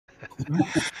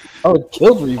Oh, it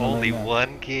killed Reaver. Only right now.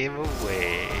 one game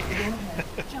away.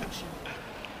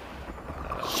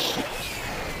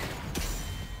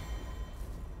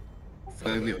 I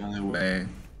feel like the only way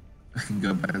I can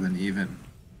go better than even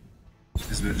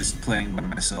is by just playing by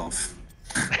myself.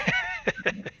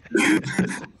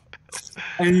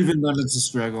 And even then, it's a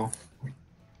struggle.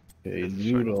 Okay,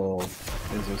 Noodle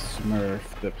is a Smurf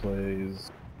that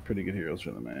plays pretty good heroes for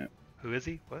the map. Who is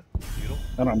he? What? Noodle?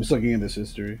 I don't know, I'm just looking at his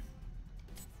history.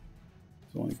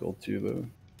 It's only gold 2 though.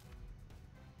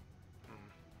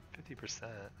 50%.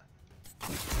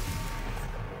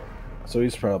 So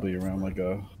he's probably around like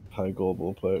a high gold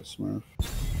will play at Smurf.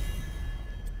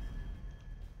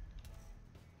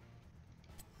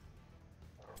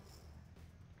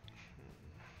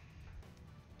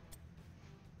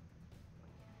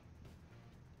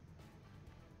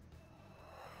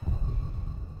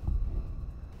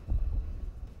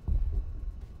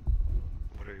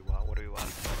 What do we want? What do we want?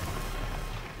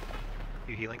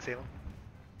 You healing, Salem?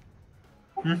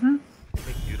 Mm-hmm.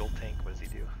 Make Noodle tank. What does he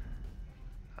do?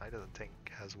 He doesn't tank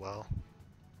as well.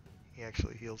 He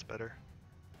actually heals better.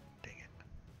 Dang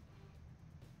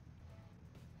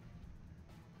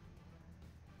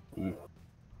it. Mm.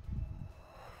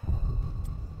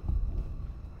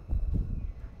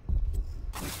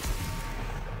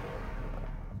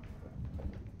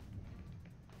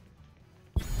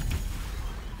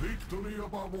 Victory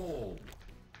above all.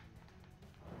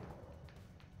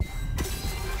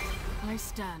 I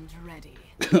stand ready.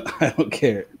 I don't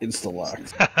care. It's the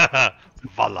locked.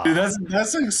 Voila. Dude,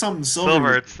 that's like something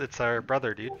Silver, it's our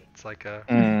brother, dude. It's like a.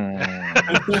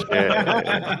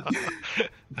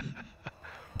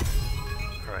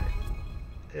 Alright.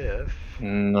 If.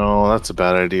 No, that's a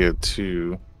bad idea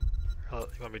too. Oh,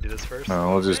 you want me to do this first?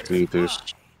 No, we'll just do this.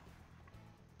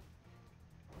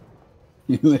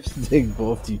 You have to take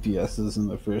both DPSs in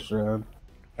the first round.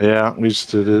 Yeah, we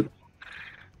just did it.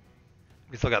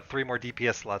 We still got 3 more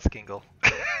DPS slots, Kingle.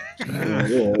 Yeah,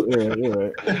 you're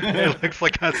right. It looks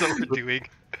like that's what we're doing.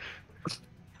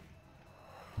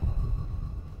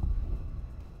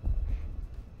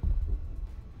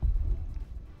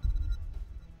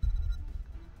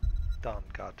 Don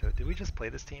Gato. Did we just play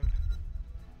this team?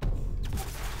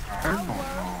 I don't know.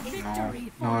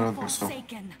 No, I don't think so.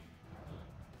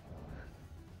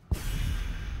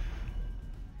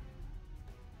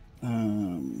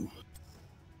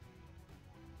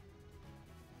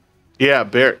 Yeah,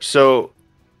 Bear. So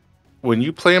when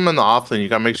you play him in the offlane, you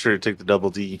gotta make sure to take the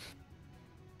double D.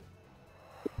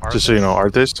 Just so you know,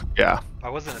 Arthas. Yeah. I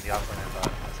wasn't in the offline, I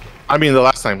thought. Last game. I mean, the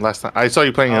last time I saw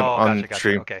you playing it on gotcha.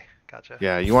 stream. Okay, gotcha.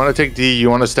 Yeah, you want to take D.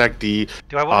 You want to stack D.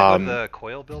 Do I want to go the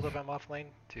coil build if I'm offlane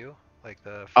too? Like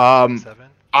the 7?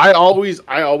 I always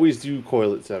do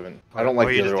coil at 7. I don't like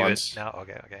the other ones. No,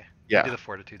 okay. Yeah. Do the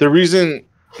fortitude. The reason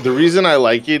I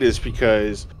like it is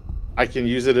because I can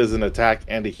use it as an attack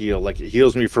and a heal. Like, it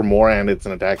heals me for more and it's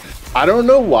an attack. I don't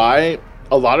know why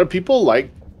a lot of people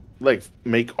like make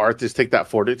Arthas take that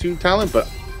fortitude talent, but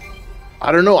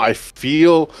I don't know. I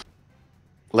feel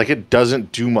like it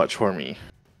doesn't do much for me.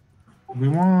 We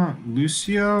want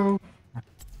Lucio.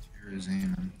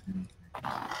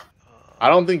 I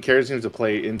don't think Kara seems to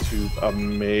play into a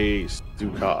May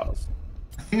Stukov.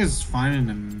 I think it's fine in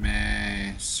the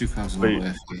May. Sukov's a little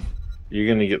iffy.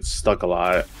 You're gonna get stuck a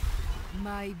lot.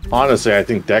 Honestly, I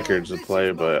think Deckard's the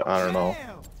play, but I don't know.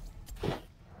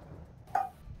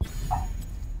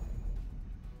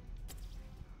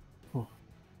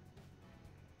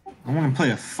 I want to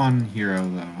play a fun hero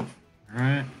though.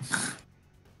 Alright?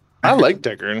 I like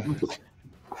Deckard.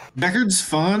 Deckard's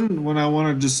fun when I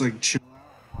want to just like chill out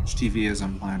and watch TV as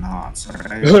I'm playing HOTS,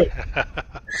 alright?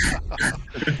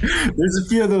 There's a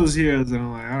few of those heroes and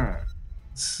I'm like, alright.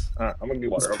 I'm gonna do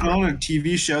Let's put on a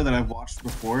TV show that I've watched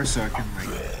before so I can like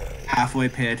halfway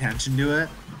pay attention to it.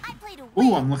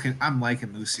 Ooh, I'm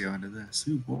liking Lucio into this.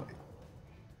 Ooh boy.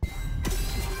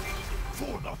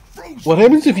 What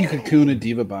happens if you cocoon a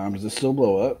Diva Bomb? Does it still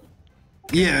blow up?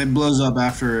 Yeah, it blows up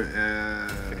after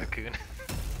Cocoon.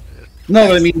 No,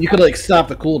 but I mean you could like stop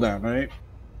the cooldown, right?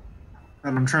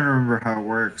 I'm trying to remember how it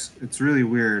works. It's really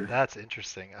weird. That's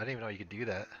interesting. I didn't even know you could do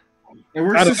that. It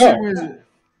works the same way as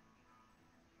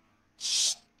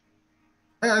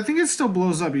I think it still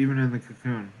blows up even in the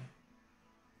cocoon.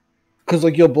 Because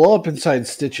like you'll blow up inside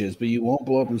Stitches, but you won't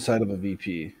blow up inside of a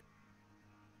VP.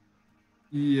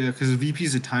 Yeah, because VP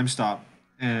is a time stop,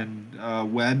 and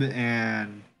Web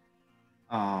and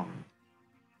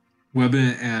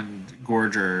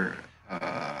Gorger,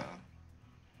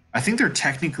 I think they're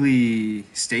technically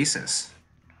stasis.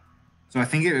 So I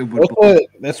think it would.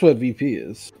 That's what VP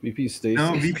is. VP stasis.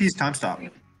 No, VP is time stop.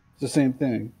 It's the same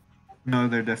thing. No,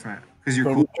 they're different. Because your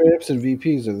Proto trips and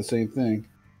VPs are the same thing.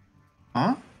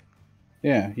 Huh?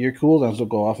 Yeah, your cooldowns will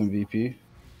go off in VP.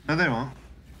 No, they won't.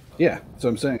 Yeah, that's what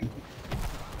I'm saying.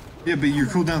 Yeah, but your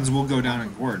cooldowns will go down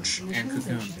in Gorge and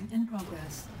Cocoon. In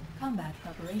progress. Combat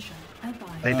preparation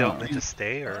advised. They don't. They just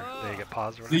stay, or they get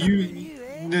paused. Or No,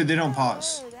 whatever? no, they don't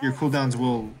pause. Your cooldowns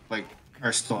will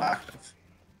are still active.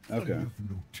 Okay.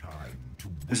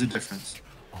 There's a difference.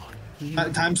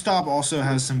 Time stop also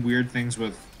has some weird things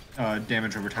with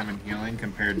damage over time and healing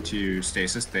compared to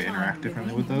stasis. They interact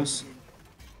differently with those.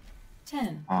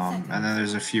 10 And then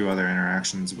there's a few other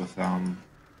interactions with 5,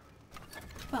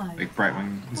 like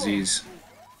Brightwing Z's.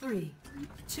 3,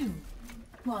 2,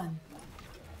 1.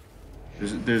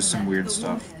 There's some weird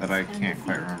stuff that I can't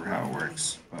quite remember how it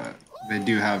works, but they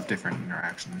do have different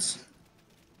interactions.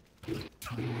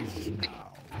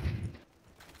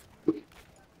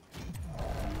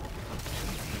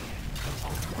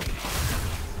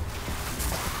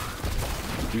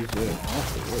 Use it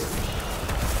off the wood.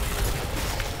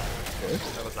 Okay.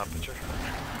 That was not Butcher.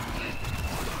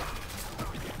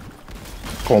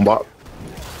 Combat.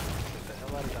 Get the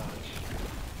hell out of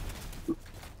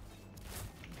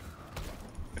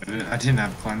dodge. I didn't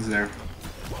have cleanse there.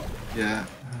 Yeah.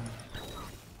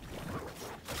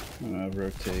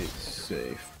 Rotate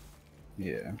safe.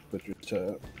 Yeah, put your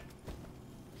top.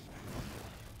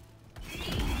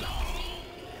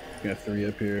 Got 3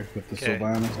 up here with the Okay.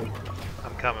 Sylvanas.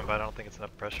 I'm coming, but I don't think it's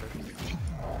enough pressure.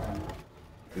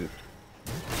 Good.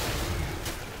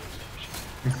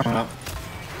 I'm coming up.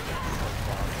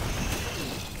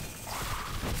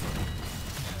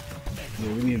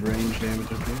 Yeah, we need range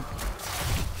damage up here.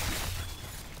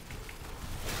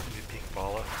 Maybe pink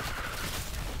balla.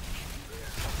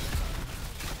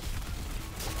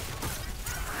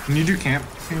 Can you do camp,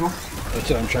 Tingle? That's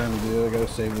what I'm trying to do. I gotta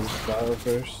save this file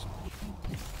first.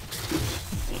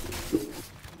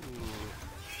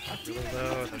 Really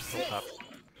low, and they're still up.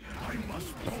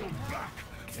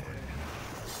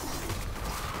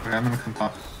 Okay, I'm gonna come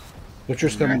top.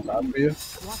 Butcher's coming top for you.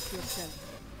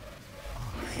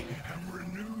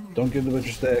 Don't give the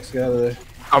Butcher stacks. Get out of there.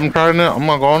 I'm trying to. I'm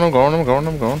going. I'm going. I'm going.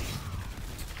 I'm going.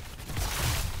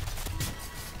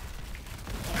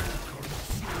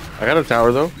 I got a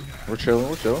tower though. We're chilling.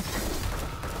 We're chilling.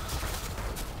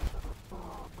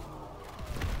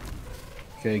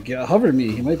 Okay, hover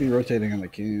me. He might be rotating on the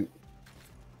camp.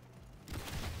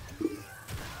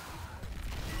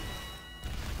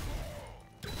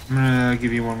 I'm gonna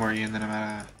give you one more Ian, then I'm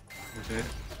out of rotate.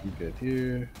 I'm good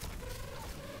here.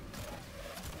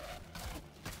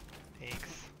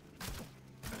 Thanks.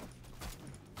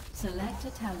 Select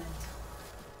a talent.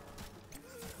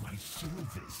 My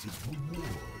service is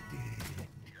rewarded.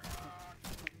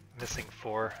 Missing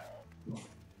 4.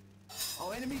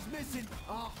 Our enemy's missing.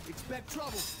 Ah, expect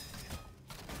trouble.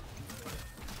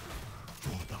 For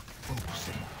the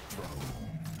frozen throne.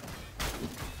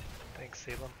 Thanks,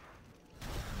 Salem.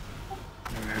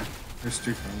 Okay, there's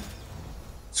 2 coming.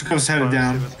 Suko's headed Wanna see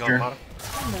down. what's going Here. bottom?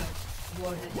 Alert.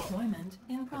 Warhead deployment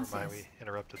in Never process. mind, we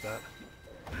interrupted that.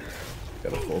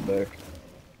 Gotta pull back.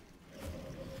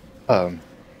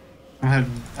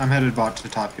 I'm headed bot to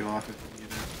top you off if you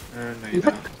need it. Or no, you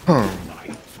don't.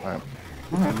 Alright.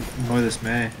 Annoy this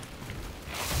May.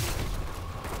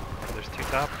 Oh, there's 2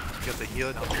 top. You got the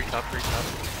heal. No, 3 top, 3 top.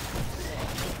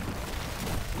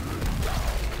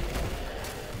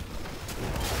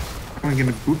 I'm gonna get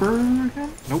a booper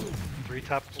again? Nope. 3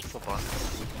 top will still block.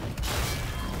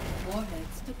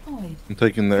 Warheads deployed. I'm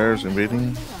taking theirs,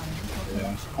 invading.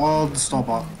 I'll stall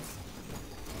bot.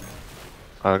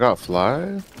 I got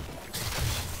fly.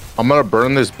 I'm gonna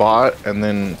burn this bot and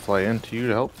then fly into you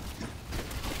to help.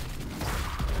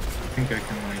 I think I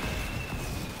can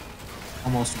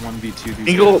almost 1v2 these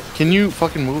Eagle, guys. can you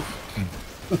fucking move?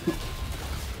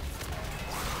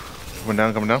 Coming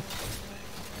down, coming down.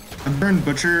 I burned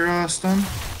Butcher stun.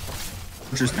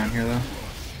 Butcher's down here though.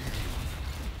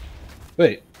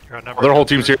 Wait, You're outnumbered. Their whole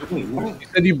team's here. you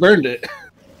said you burned it.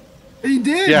 He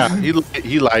did! Yeah, he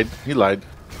lied. He lied.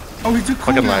 Oh, he took cooldown.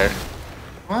 Fucking liar.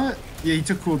 What? Yeah, he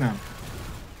took cooldown.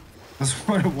 That's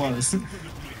what it was.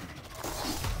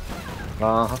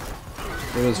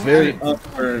 Uh-huh. It was very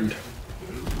unburned.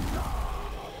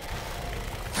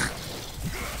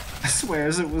 I swear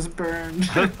it was burned.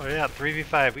 Oh yeah,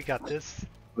 3v5. We got this.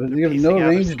 But They're you have no piecing out. They're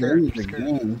range scared, damage they're scared.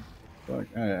 again. Fuck.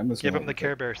 Alright, I'm just Give gonna him the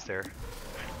Care Bear stare.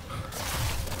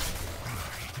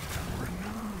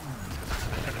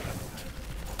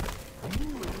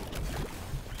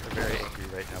 They're very angry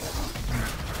right now.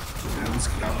 Yeah, let's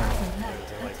get out.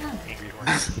 They're like angry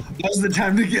hornets. Now's the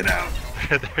time to get out.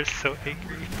 They're so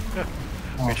angry.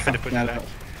 Oh, We're trying to fuck push that back. up.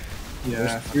 Yeah.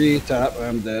 There's 3 top.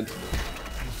 I'm dead.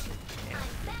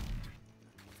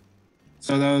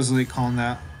 So that was like calling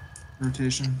that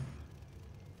rotation.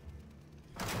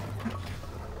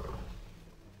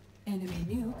 Enemy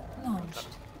nuke launched.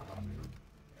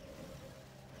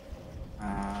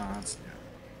 That's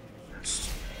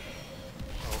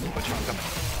Oh, butcher's coming.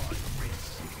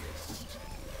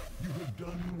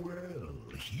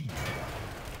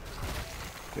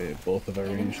 Okay, both of our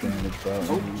range damage oh,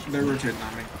 problems. they're rotating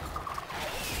on me.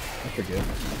 I forget.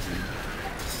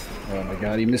 Oh my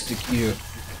god, he missed a Q.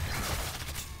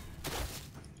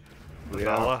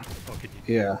 Vala. Oh, could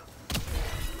you Yeah.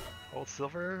 hold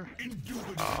silver?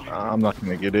 I'm not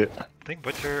gonna get it. I think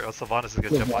Butcher. Oh, Sylvanas is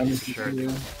gonna jump on you for sure. I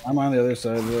think. I'm on the other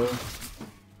side though.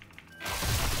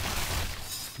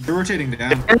 They're rotating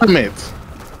down. Damn it!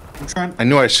 I'm trying. I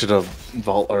knew I should have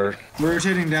vault or. We're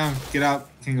rotating down. Get out,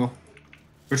 Kingle.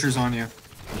 Butcher's on you.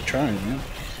 I'm trying, man.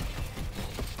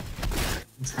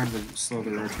 I'm trying to slow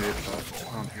the rotate, but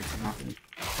I don't think it's enough.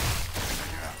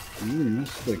 You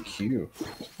missed the Q.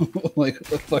 Like, what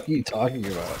the fuck are you talking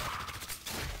about?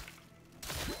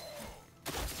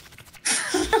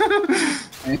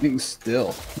 Anything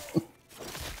still.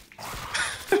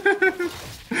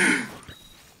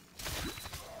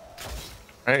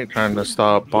 Alright, trying to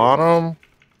stop bottom.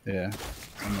 Yeah,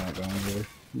 I'm not going there.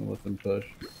 I'm gonna let them push.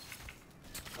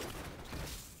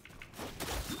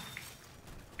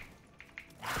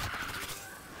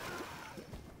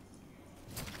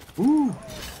 Ooh.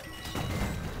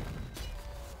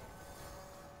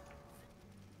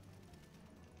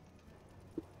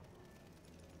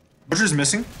 Butcher's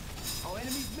missing. Our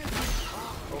enemy's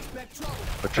missing. Expect trouble.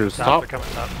 Butcher's Top, top. they're coming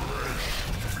top.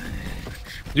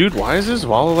 Dude, why is this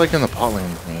Walla like in the pot lane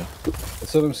with me?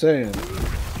 That's what I'm saying.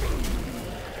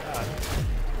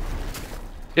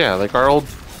 Yeah, like our old,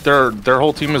 their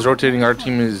whole team is rotating. Our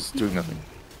team is doing nothing.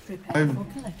 Prepare for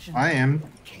collection. I am.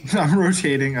 I'm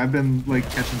rotating. I've been like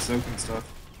catching soak and stuff.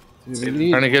 Dude, we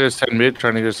need- Trying to get us 10 mid.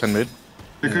 Trying to get us 10 mid.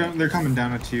 They're coming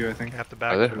down at you, I think. You have to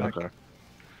back. Are they? to back. Okay.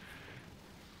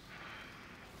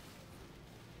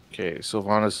 Okay,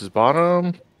 Sylvanas is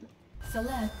bottom.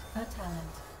 Select a talent.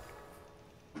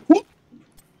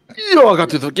 Yo, I got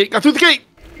through the gate. Got through the gate.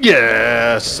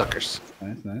 Yeah, suckers.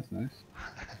 Nice, nice, nice.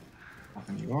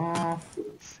 Knocking you off.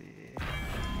 Let's see.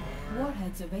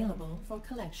 Warheads available for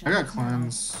collection. I got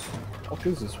cleanse. What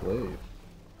is this wave?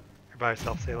 You're by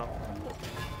yourself, Salem.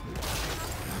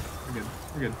 We're good.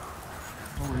 We're good.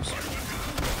 No worries.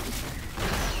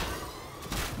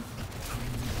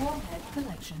 Warhead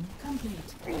collection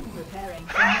complete. Preparing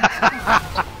for next round.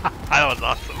 That was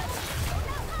awesome.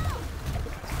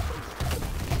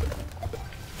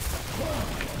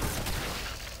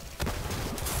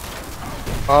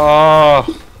 Oh,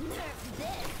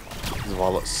 this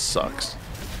wallet sucks.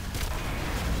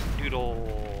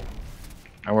 Noodle.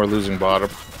 And we're losing bottom.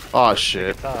 Oh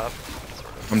shit, Top.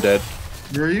 I'm dead.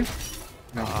 Where are you?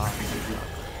 No. I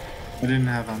didn't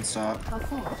have unstop A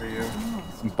four. for you.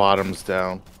 Bottom's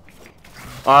down.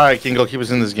 All right, Kingo, keep us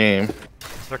in this game.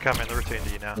 They're coming. They're returning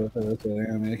to you now.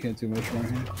 I mean, I can't do much more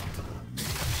here.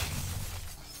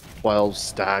 12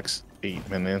 stacks, 8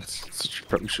 minutes. Such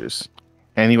atrocious.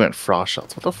 And he went frost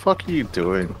shots. What the fuck are you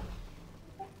doing?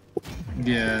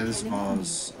 Yeah, this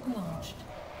was Launched.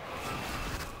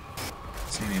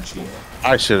 Sand cheat.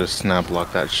 I should have snap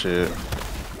blocked that shit.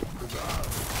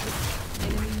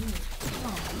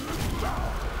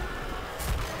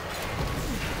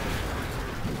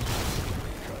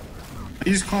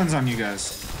 Use cleanse on you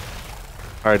guys.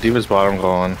 All right, Diva's bottom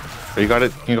going. Oh, you got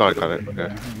it. You got it. Okay.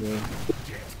 Yeah, I'm good.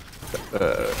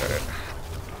 Alright.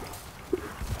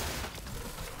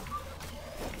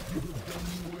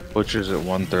 Butcher's at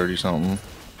 130 something.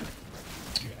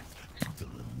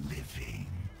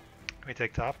 Can we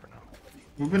take top or no?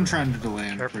 We've been trying to delay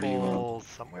him pretty well. Careful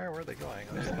somewhere. Where are they going?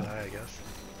 Let's go high, I guess.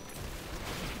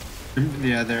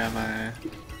 Yeah, they're at my.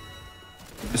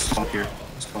 This is up here.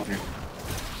 This is up here.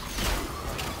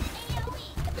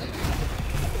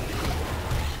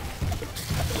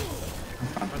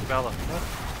 Where's Bella?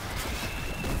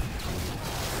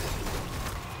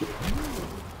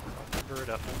 Bird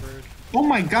up, bird. Oh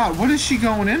my god, what is she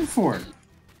going in for?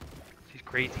 She's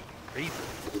crazy. Crazy.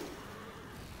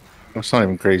 That's not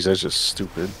even crazy. That's just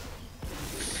stupid.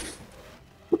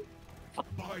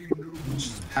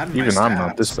 Had my Even I'm stats.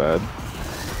 not this bad.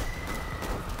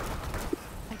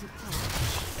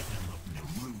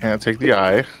 Can't take the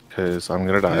eye because I'm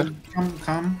gonna die.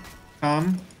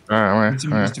 Come. Alright, It's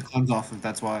alright. to cleanse off if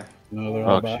that's why. No, they're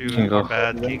all Oh, back. Shoot, Can go.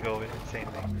 bad. Can't go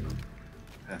insanely.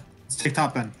 Yeah. Let's take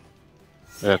top end.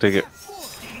 Yeah, take it.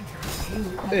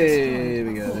 Hey,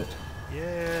 we got it.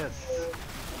 Yes.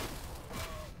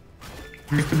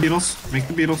 Make the beetles. Make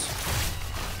the beetles.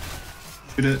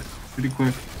 Shoot it. Pretty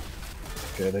quick.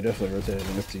 Okay, they definitely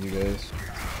rotated up to you guys.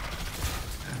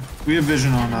 We have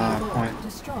vision on point.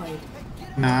 Destroyed.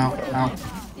 Now, out.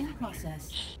 In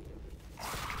process.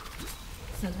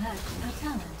 Select a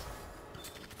talent.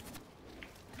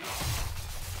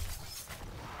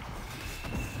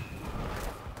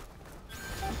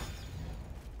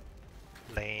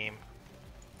 Lame.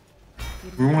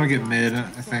 We want to get mid, I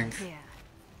think.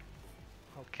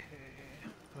 Okay.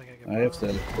 I think I have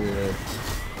to clear it,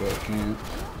 but I can't.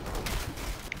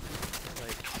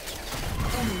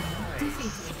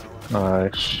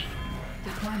 Nice.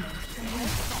 Deployment.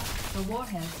 The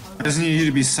warheads I are just need you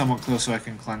to be somewhat close so I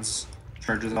can cleanse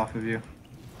charges off of you.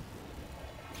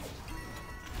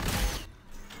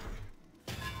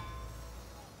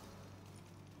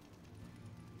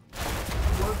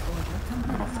 work order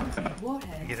complete.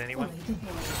 Warheads Get anyone? fully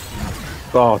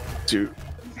deployed. Oh, dude.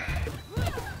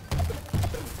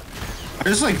 I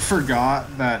just like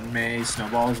forgot that May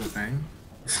snowball is a thing.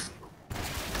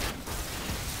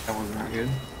 That wasn't that good.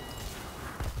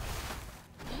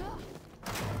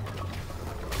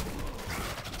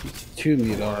 Two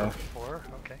meat off. 4?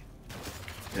 Okay.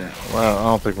 Yeah. Well, I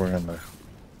don't think we're gonna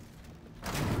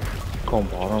go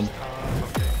bottom.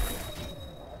 Okay.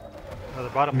 Oh, the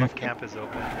bottom left camp is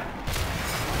open.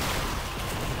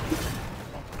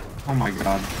 Oh my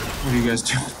god. What are you guys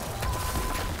doing?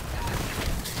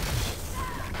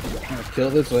 I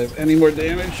killed it, so I have any more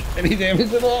damage? Any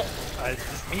damage at all? It's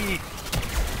just me.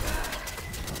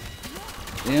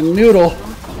 And Noodle!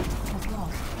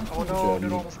 Oh no,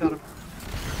 Noodle almost got him.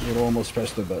 Noodle almost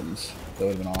pressed the buttons. That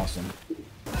would have been awesome.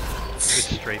 Good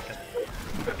strafing.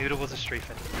 Noodle was a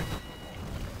strafing.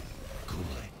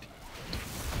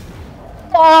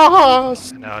 Ah,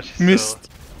 No, she's missed.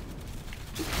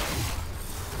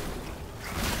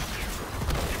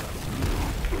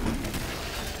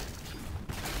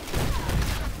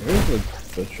 Where's the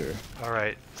butcher?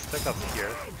 Alright, stuck up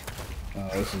here. Oh,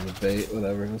 this is a bait,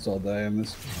 whatever. Let's all die on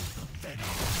this.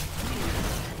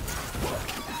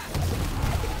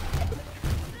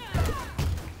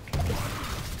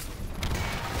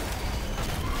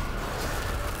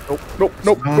 Nope,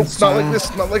 not like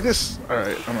this, not like this.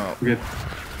 Alright, I'm out. We're good.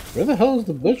 Where the hell is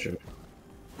the butcher?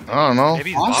 I don't know.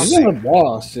 Maybe he's Awesome. He's bossing. in a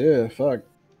boss, yeah, fuck.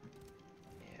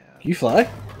 Yeah. Can you fly?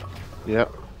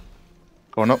 Yep.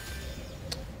 Going up.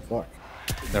 Fuck.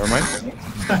 Never mind.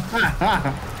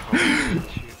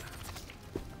 Shoot.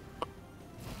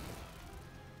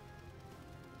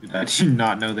 Dude, I do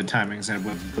not know the timings of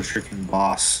what Butcher can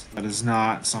boss. That is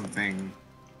not something.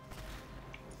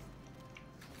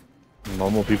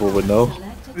 Normal people would know.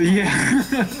 Select a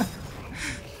Yeah.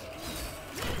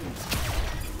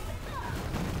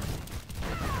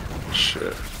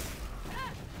 Shit.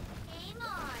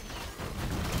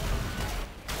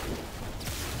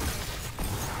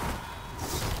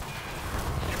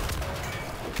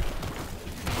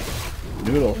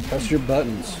 Noodle, press your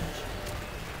buttons.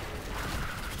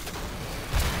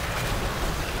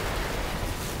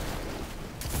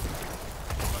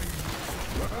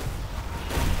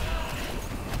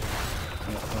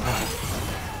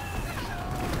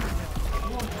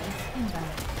 warheads inbound.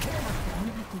 Lockdown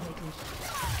activated.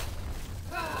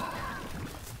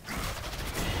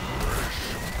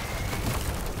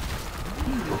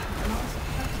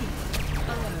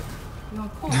 Alert. Your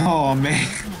core Oh man.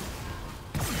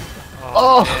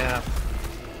 Oh, yeah.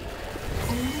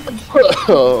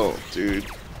 Oh, dude.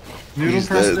 Noodle He's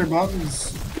press dead. their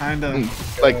buttons. Kinda.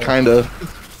 Like, kinda.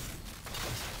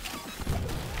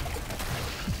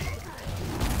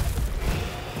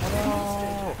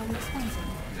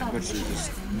 unresponsive. Butcher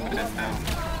just dead now.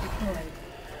 Deployed.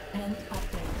 End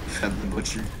update. Fed the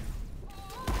butcher.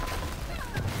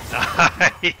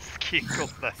 Nice. Kegel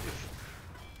knife.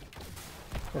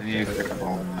 I need to clear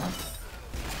bottom now.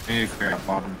 I need to clear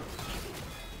bottom.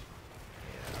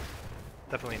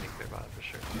 Definitely need to clear bottom for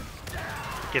sure.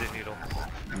 Get it, Noodle.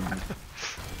 Never mind.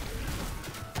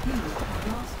 You have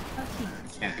lost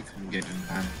a key. I couldn't get in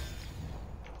time.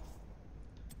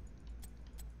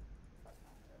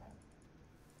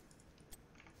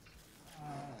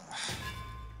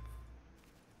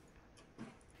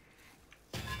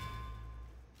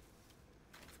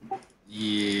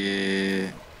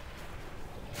 Yeah.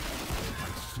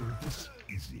 Service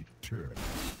is eternal.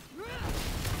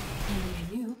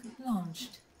 Enemy nuke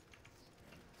launched.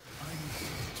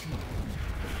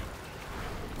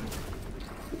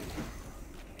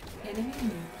 Enemy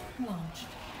nuke launched.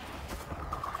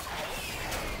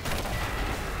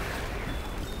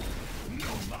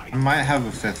 I might have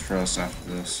a fifth for us after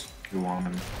this. If you want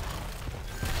him.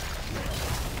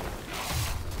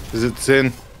 Is it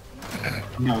Sin?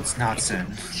 No, it's not Sin.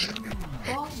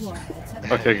 All warheads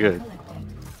have Okay, been good. collected.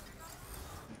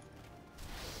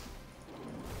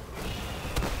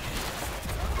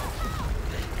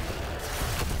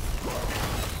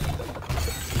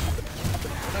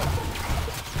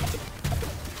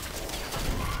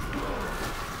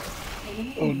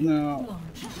 Oh no.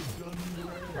 Launched.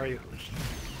 Where are you?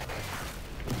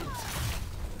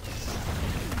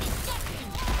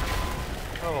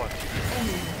 Oh,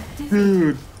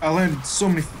 Dude, I landed so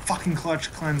many fucking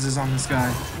clutch cleanses on this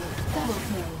guy. Double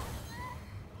kill.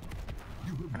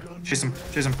 Chase him,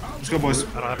 chase him. Let's go, boys.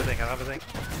 I don't have anything. I don't have anything.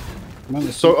 I'm on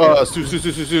the So, super-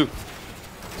 Sue.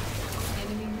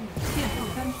 Enemy kill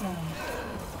confirmed.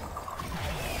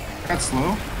 Got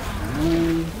slow.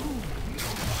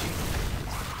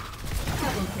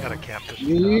 Double kill. Got a camp this.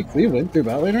 We went through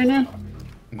bot lane right now?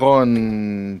 I'm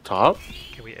going top?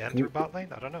 Can we enter bot lane?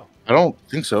 I don't know. I don't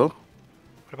think so.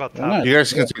 What about Why top? not? You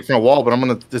guys can take it from a wall,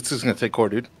 but this is gonna take core,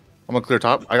 dude. I'm gonna clear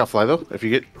top. I got fly though, if you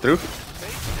get through.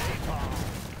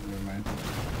 Never mind.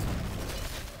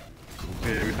 Yeah,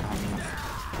 we don't have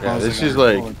enough. Yeah, Pause this again. is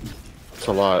like, it's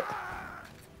a lot.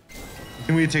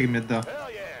 Can we take a mid though?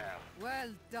 Well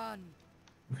done.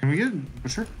 Can we get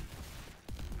Butcher?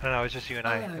 I don't know. It's just you and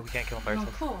I. Alert. We can't kill him by Your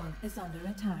ourselves. core is under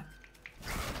attack.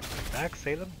 Back,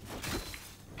 Salem.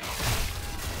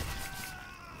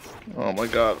 Oh my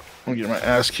god. I'm getting my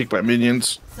ass kicked by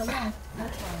minions. Select a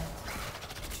target.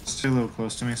 Stay a little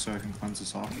close to me so I can cleanse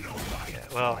this off. Yeah.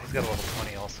 Well, he's got a level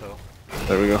 20 also.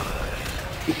 There we go.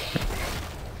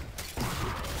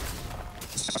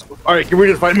 Alright, get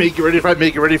ready to fight mid, get ready to fight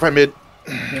mid, get ready to fight mid.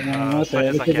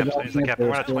 Sledge is on cap. Sledge is on cap. We're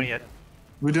not 20 yet.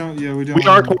 We don't, yeah, we don't. We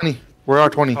are 20. We're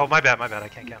R20. Oh, my bad. My bad. I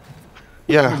can't camp.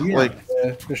 Yeah, yeah. like,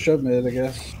 Yeah, just shove mid, I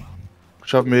guess.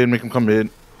 shove mid, make him come mid.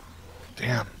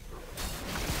 Damn.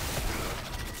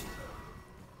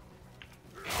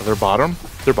 Oh, they're bottom?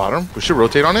 They're bottom? We should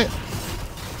rotate on it?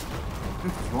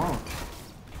 Wow.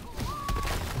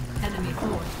 Enemy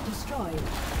core destroyed.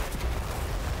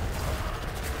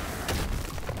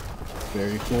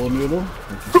 Very cool noodle.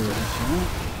 Thank you for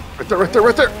that. Right there, right there,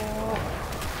 right there!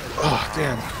 Oh,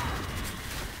 damn.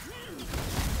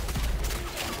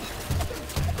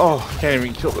 Oh, can't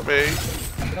even kill the bait.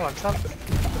 No, I'm top.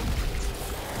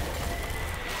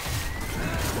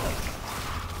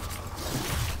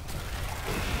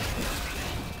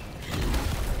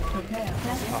 Prepare.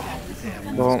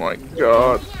 Oh my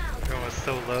god. Everyone was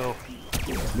so low.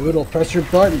 Noodle, press your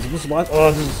buttons. This is what?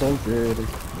 Oh, this is so good.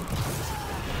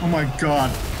 Oh my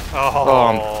god.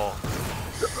 Oh.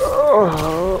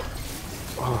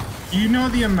 Do you know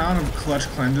the amount of clutch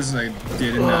cleanses I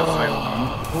did in that fight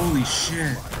alone? Holy shit.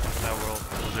 In that world,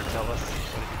 Blizzard, tell us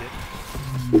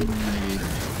what Maybe.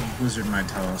 Blizzard might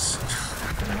tell us.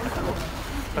 did you do.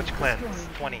 Touch cleanse,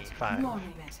 25.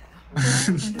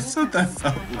 That's what that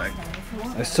felt like.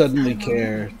 I suddenly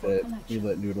care that you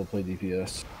let Noodle play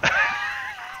DPS.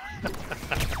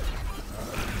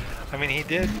 I mean, he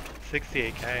did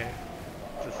 68k.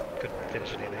 Just couldn't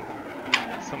finish anything.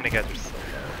 So many guys are so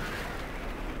low.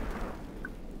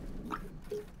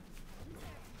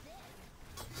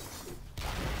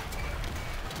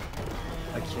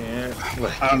 I can't.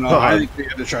 Like, I don't know. I think we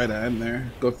had to try to end there.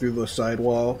 Go through the side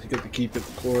wall. You get to keep it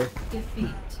the core. Defeat.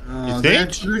 You They think?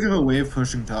 had too big of a wave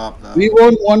pushing top though. We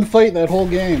won one fight that whole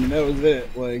game, and that was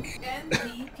it. Like,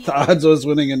 MVP. the odds of us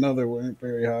winning another weren't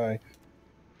very high.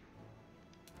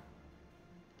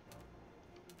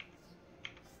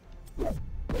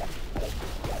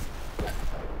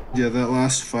 Yeah, that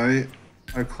last fight,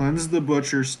 I cleansed the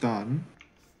Butcher stun.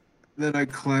 Then I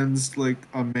cleansed like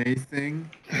a May thing.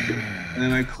 And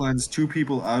then I cleansed two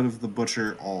people out of the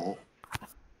Butcher all.